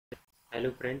Hello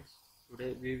friends,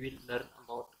 today we will learn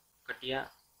about Catia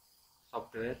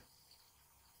software.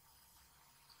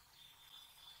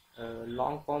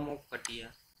 Long form of Catia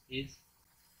is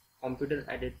computer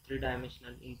aided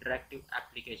three-dimensional interactive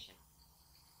application.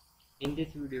 In this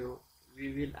video,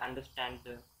 we will understand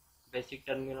the basic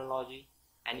terminology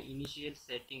and initial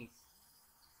settings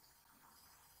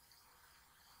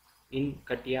in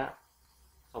Catia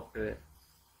software.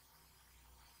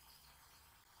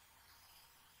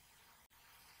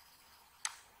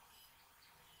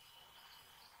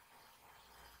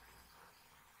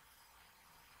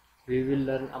 We will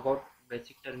learn about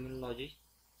basic terminology.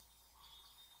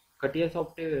 Catia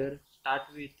software start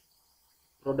with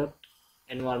product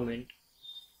environment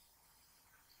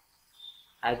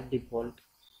as default.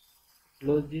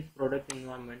 Close this product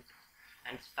environment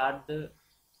and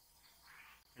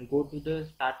go to the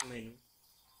start menu.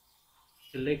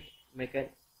 Select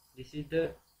this is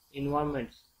the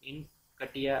environments in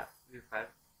Catia V5.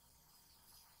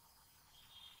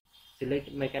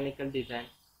 Select mechanical design,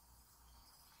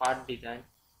 part design,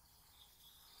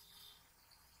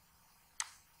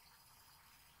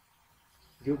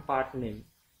 give part name,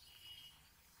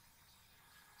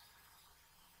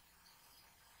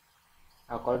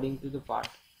 according to the part,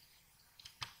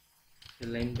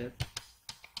 cylinder,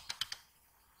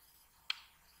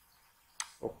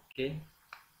 okay.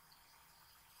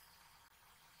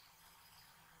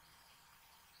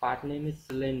 Part name is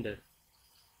cylinder.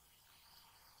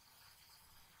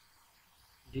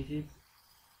 This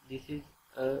is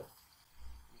a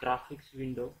graphics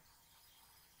window.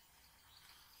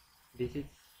 This is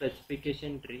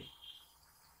specification tree.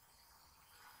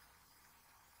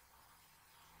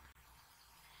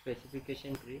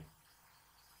 Specification tree.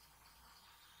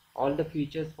 All the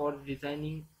features for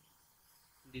designing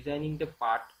the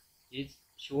part is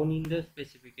shown in the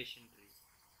specification tree.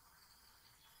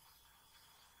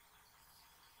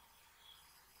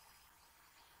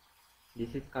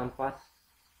 This is compass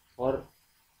for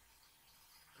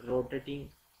rotating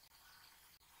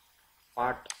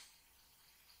part.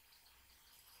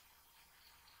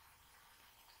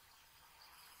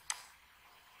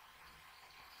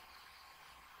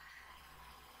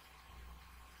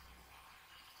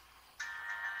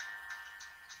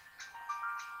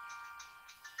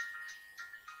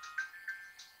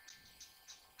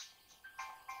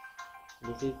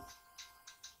 This is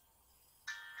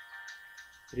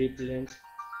replacement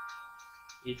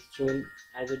is shown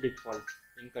as a default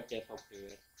in Catia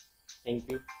software.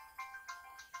 Thank you.